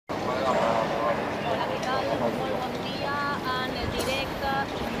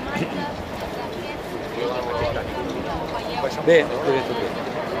Bene, detto bene.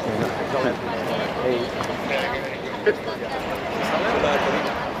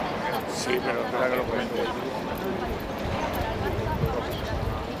 Sì, però che lo prendo.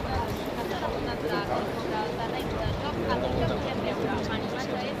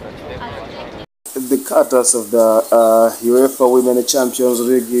 The cutters of the UEFA Women Champions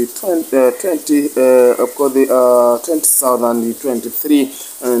League 2023,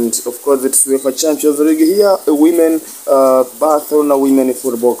 and of course it's UEFA Champions League here. Women, Barcelona Women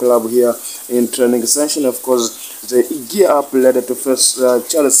Football Club here in training session. Of course, they gear up later to face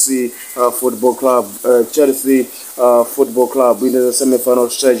Chelsea Football Club. Chelsea Football Club in the semi-final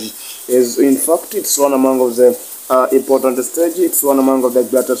stage. Is in fact it's one among of the important stage. It's one among of the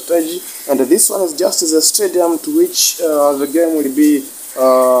greater stage, and this one is just as a stadium to which the game will be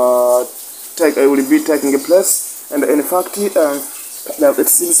taking place. And in fact, now it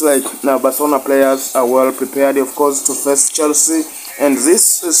seems like now Barcelona players are well prepared, of course, to face Chelsea. And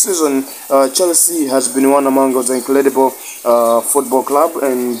this season, Chelsea has been one among the incredible football club,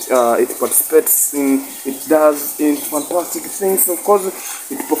 and it participates in, it does in fantastic things. Of course,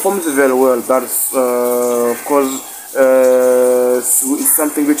 it performs very well. That's of course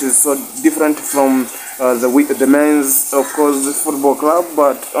something which is so different from the men's, of course, football club.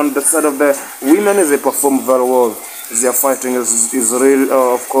 But on the side of the women, they perform very well. Their fighting is real,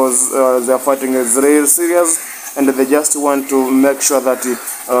 of course. Their fighting is real serious, and they just want to make sure that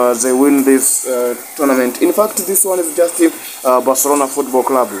they win this tournament. In fact, this one is just Barcelona Football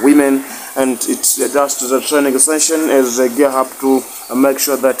Club women, and it's just the training session as they gear up to make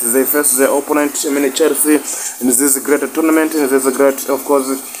sure that they face their opponent, I mean Chelsea, in this great tournament, and this is a great, of course,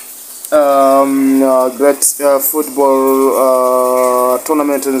 great football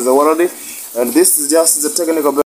tournament in the world. And this is just the technical